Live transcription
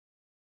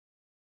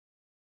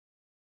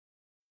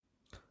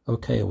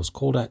Okay, I was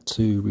called out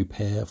to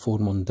repair a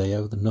Ford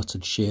Mondeo. The nut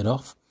had sheared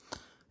off,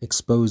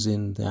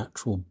 exposing the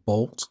actual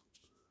bolt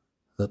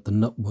that the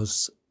nut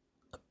was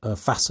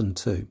fastened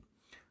to.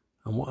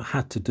 And what I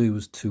had to do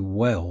was to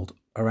weld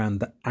around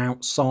the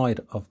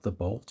outside of the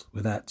bolt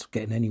without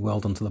getting any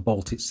weld onto the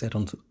bolt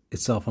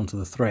itself onto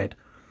the thread.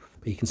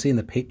 But you can see in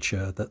the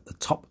picture that the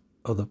top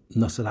of the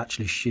nut had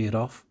actually sheared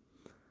off.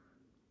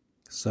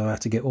 So I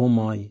had to get all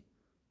my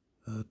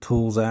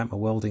tools out, my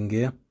welding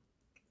gear.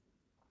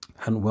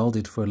 Hadn't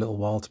welded for a little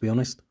while, to be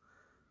honest,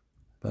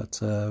 but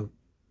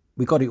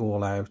we got it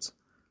all out,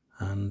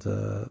 and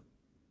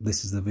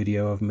this is the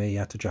video of me. I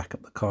had to jack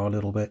up the car a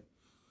little bit,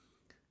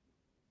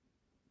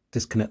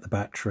 disconnect the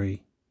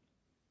battery,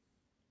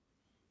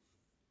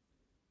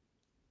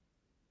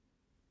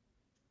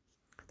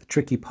 the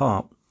tricky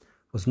part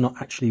was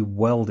not actually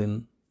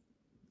welding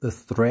the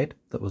thread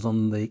that was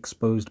on the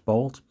exposed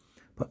bolt,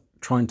 but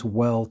trying to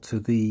weld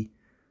to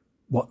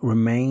what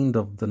remained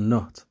of the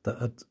nut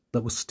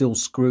that was still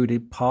screwed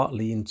in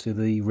partly into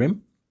the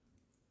rim.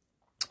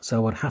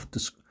 So I'd have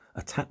to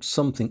attach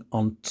something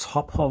on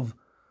top of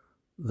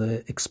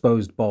the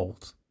exposed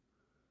bolt,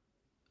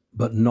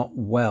 but not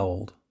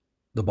weld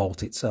the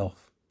bolt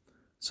itself.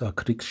 So I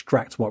could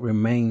extract what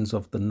remains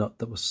of the nut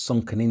that was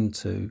sunken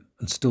into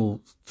and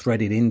still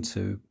threaded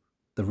into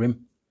the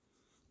rim,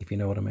 if you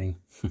know what I mean.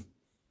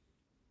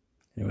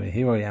 Anyway,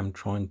 here I am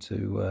trying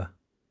to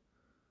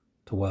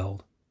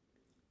weld.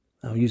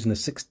 I'm using a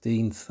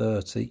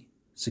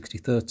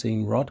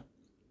 6013 rod.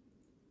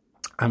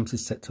 Amps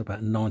is set to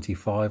about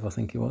 95, I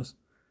think it was,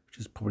 which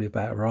is probably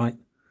about right.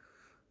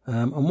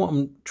 And what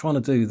I'm trying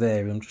to do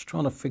there, I'm just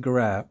trying to figure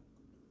out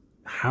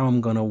how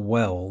I'm going to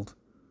weld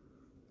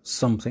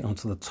something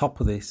onto the top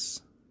of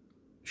this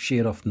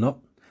sheared off nut.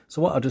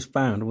 So what I just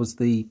found was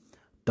the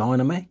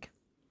dynomec.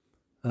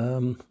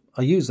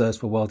 I use those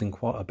for welding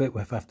quite a bit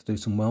if I have to do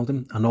some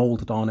welding. An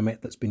old dynomec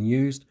that's been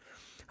used,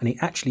 and it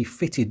actually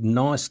fitted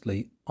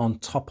nicely on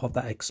top of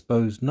that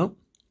exposed nut,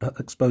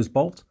 exposed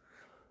bolt.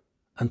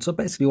 And so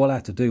basically all I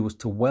had to do was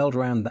to weld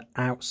around the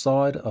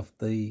outside of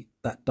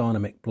that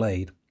dynomec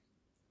blade,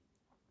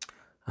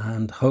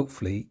 and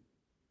hopefully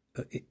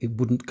it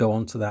wouldn't go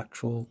onto the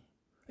actual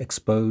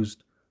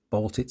exposed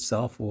bolt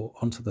itself or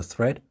onto the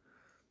thread.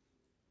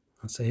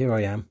 And so here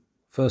I am,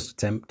 first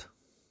attempt.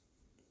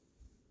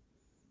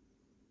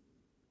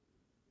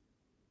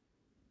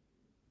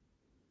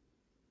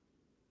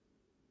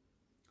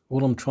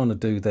 All I'm trying to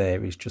do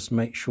there is just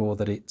make sure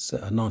that it's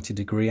at a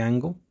 90-degree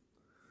angle,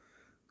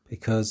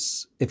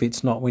 because if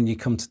it's not, when you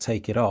come to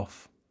take it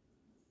off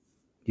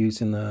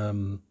using a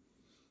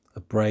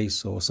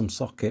brace or some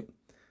socket,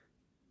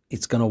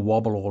 it's going to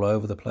wobble all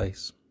over the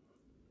place.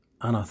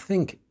 And I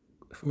think,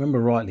 if I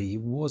remember rightly,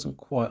 it wasn't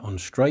quite on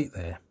straight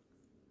there.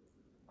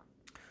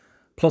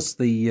 Plus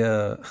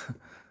the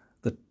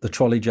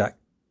trolley jack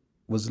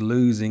was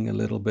losing a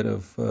little bit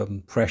of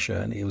pressure,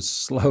 and it was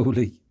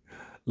slowly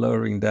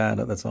lowering down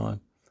at the time.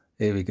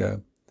 Here we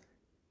go.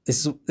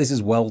 This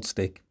is weld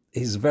stick.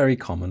 It is very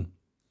common,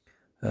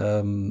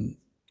 where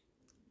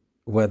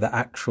the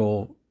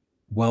actual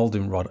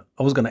welding rod,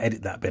 I was going to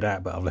edit that bit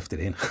out, but I've left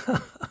it in.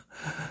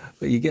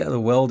 But you get the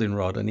welding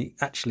rod and it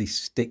actually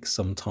sticks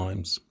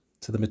sometimes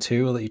to the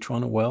material that you're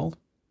trying to weld.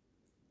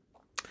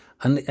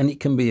 And it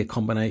can be a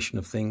combination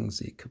of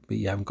things. It could be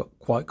you haven't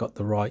quite got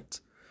the right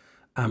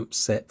amp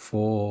set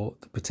for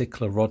the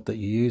particular rod that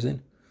you're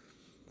using.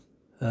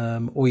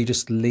 Or you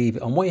just leave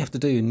it. And what you have to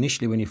do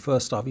initially when you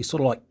first start, you sort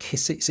of like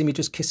kiss it. See me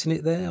just kissing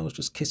it there? I was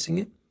just kissing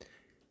it.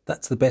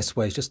 That's the best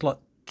way. It's just like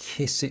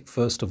kiss it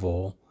first of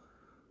all,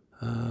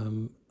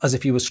 as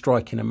if you were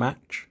striking a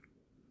match.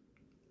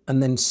 And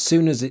then as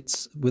soon as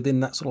it's within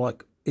that sort of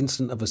like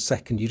instant of a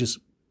second, you just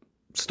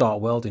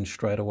start welding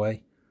straight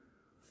away.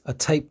 I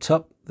taped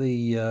up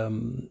the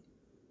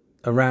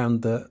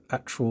around the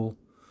actual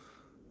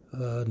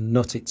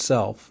nut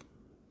itself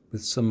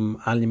with some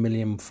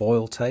aluminium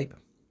foil tape,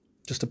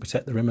 just to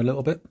protect the rim a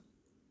little bit.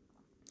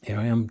 Here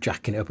I am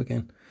jacking it up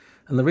again.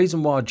 And the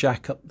reason why I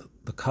jack up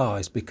the car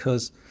is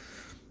because,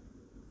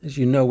 as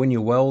you know, when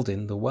you're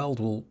welding, the weld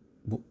will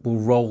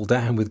roll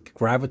down with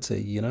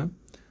gravity, you know.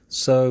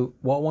 So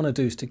what I want to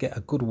do is to get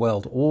a good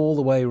weld all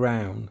the way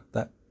around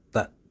that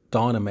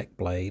dynomec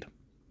blade.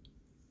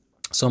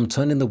 So I'm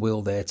turning the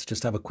wheel there to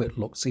just have a quick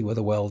look, see where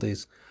the weld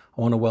is.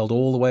 I want to weld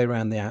all the way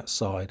around the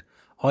outside,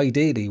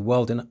 ideally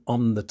welding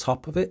on the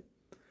top of it.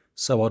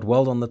 So I'd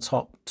weld on the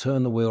top,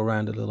 turn the wheel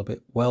around a little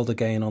bit, weld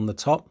again on the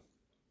top,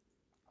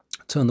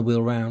 turn the wheel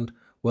around,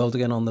 weld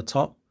again on the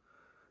top,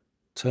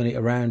 turn it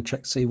around,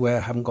 check, see where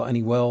I haven't got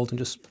any weld, and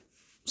just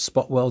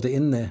spot weld it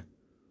in there.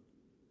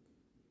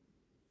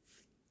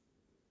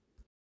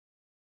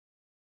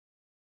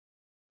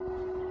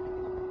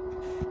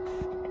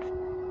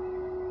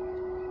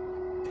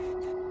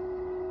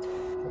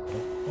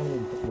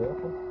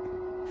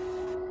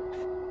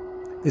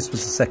 This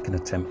was the second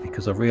attempt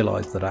because I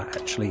realised that I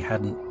actually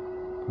hadn't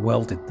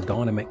welded the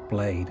dynomec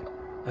blade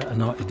at a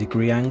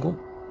 90-degree angle.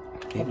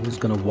 It was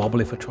going to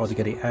wobble if I tried to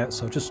get it out,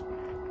 so I just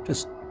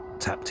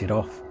tapped it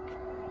off.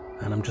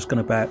 And I'm just going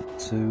about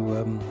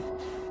to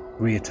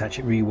reattach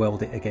it,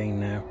 re-weld it again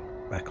now,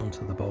 back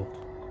onto the bolt.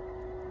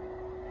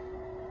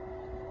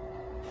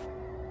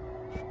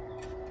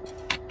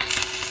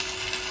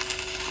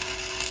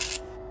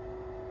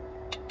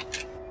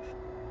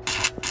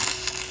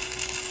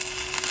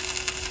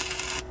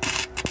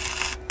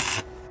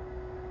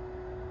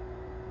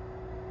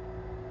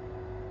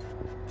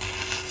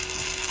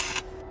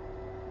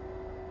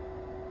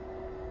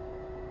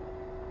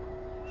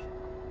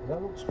 Does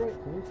that look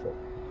straight to you, sir?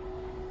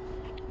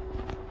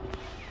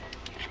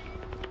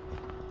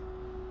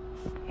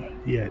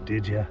 Yeah, it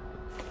did, yeah.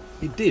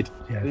 It did?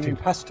 Yeah, in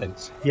past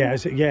tense? Yeah,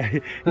 yeah.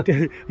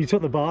 You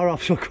took the bar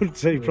off so I couldn't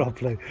see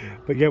properly. Yeah.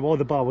 But yeah, while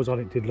the bar was on,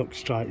 it did look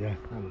straight, yeah.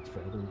 That looks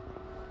better, doesn't it?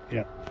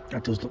 Yeah.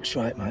 That does look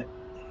straight, mate.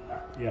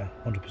 Yeah,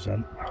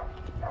 100%.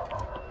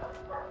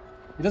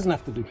 It doesn't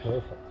have to be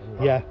perfect.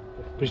 Anyway. Yeah,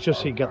 but it's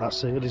just so you get that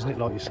sealed, isn't it,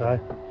 like you say?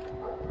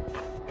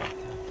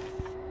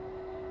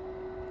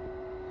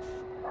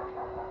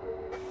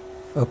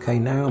 Okay,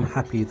 now I'm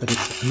happy that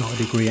it's a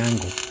 90-degree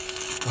angle.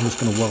 I'm just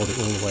going to weld it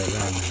all the way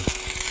around now.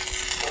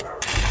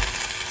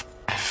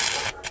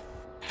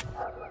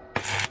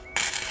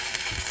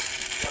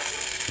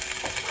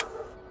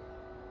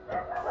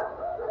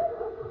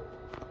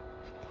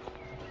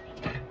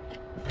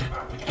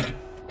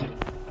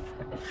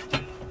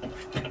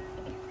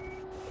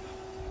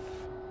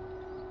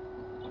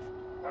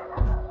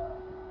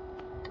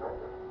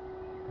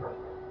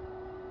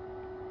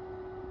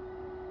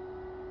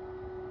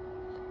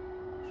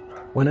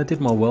 When I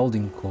did my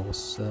welding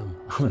course, I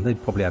mean,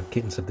 they'd probably have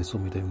kittens of this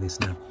when we're doing this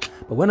now,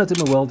 but when I did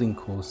my welding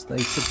course, they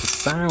said the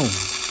sound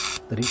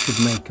that it should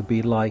make could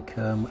be like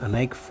an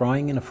egg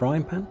frying in a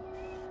frying pan.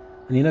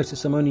 And you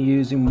notice I'm only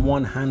using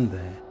one hand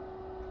there.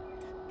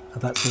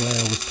 That's the way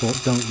I was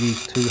taught, don't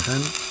use two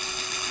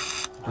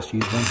hands, just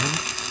use one hand.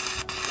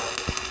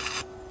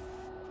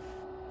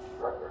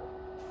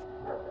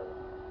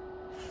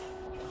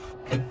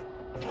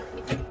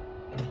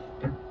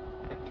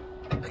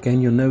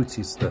 Again, you'll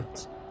notice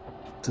that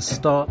to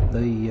start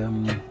the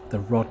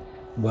rod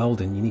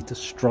welding, you need to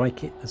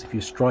strike it as if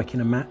you're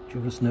striking a match.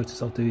 You'll just notice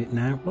I'll do it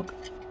now. Look,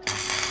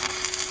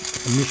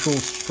 initial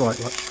strike,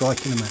 like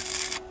striking a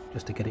match,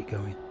 just to get it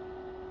going.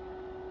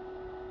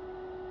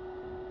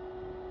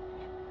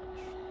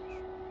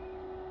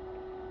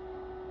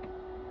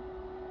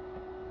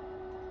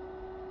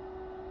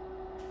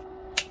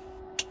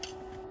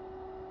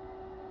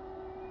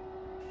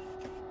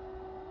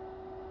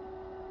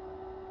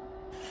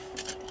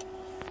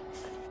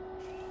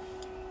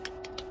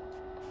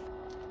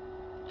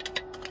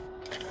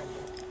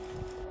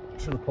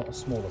 Should have put a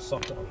smaller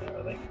socket on there,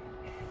 I think.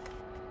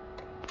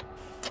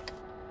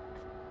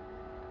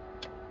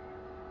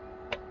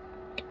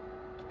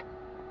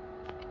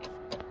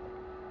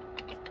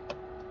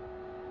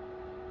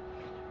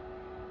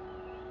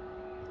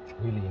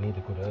 Really, you need a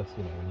good earth,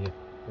 you know, when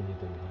you're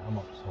doing that. I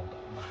might just hold that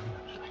in my hand,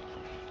 actually.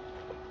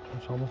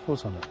 Just hold my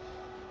foot on it.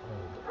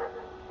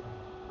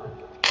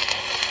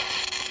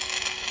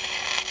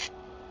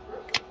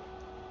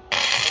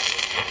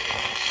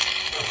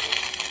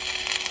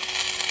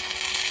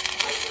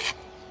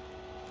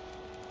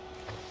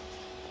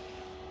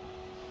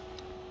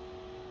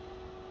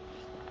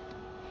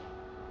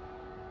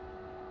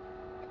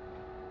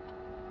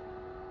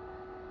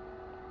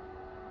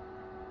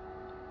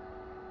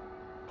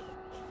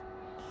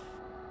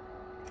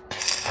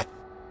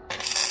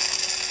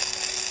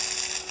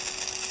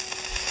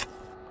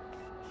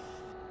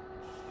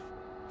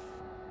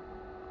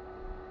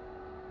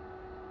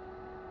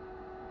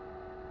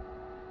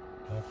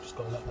 I've just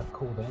got to let that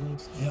cool down.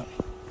 Yeah.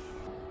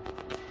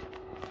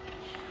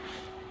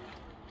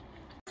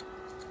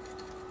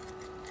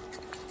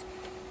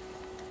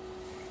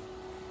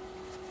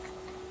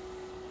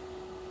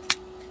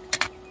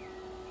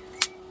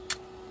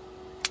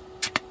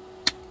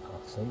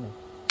 Can't see me.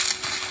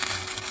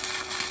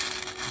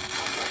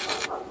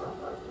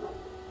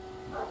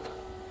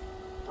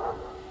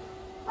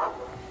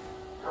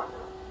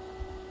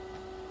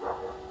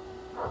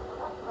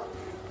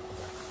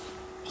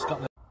 Just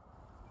got the...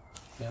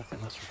 Yeah, I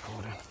think that's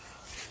recording.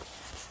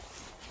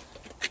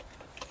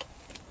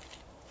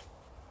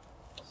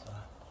 So,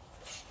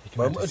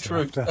 moment of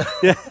truth.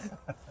 Yeah.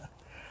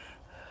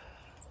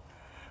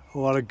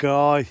 What a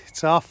guy.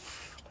 It's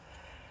off.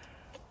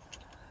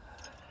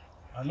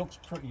 It looks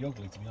pretty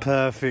ugly, to be honest.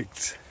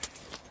 Perfect.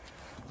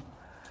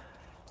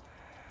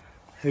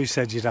 Who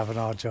said you'd have an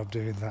hard job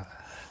doing that?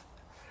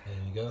 There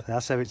you go.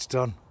 That's how it's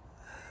done.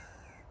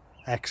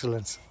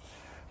 Excellent.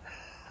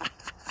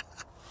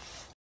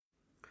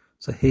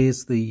 So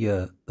here's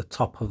the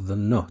top of the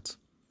nut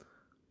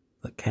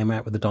that came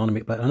out with the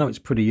dynamic blade. I know it's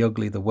pretty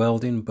ugly, the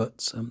welding,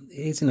 but it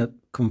is in a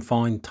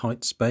confined,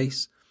 tight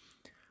space.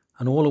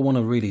 And all I want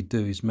to really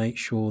do is make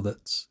sure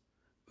that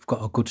we've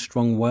got a good,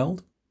 strong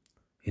weld,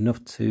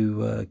 enough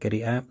to get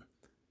it out.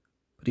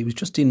 But it was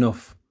just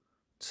enough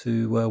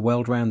to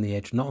weld around the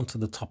edge, not onto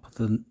the top of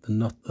the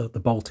nut, the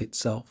bolt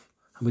itself.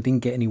 And we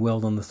didn't get any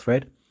weld on the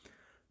thread.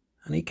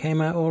 And it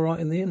came out all right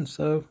in the end.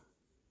 So,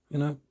 you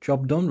know,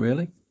 job done,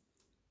 really.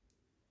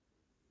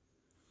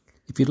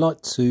 If you'd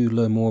like to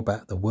learn more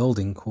about the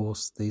welding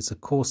course, there's a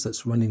course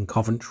that's run in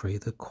Coventry.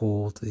 They're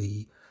called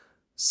the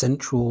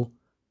Central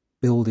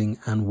Building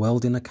and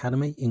Welding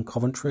Academy in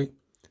Coventry.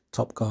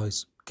 Top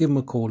guys, give them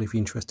a call if you're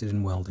interested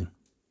in welding.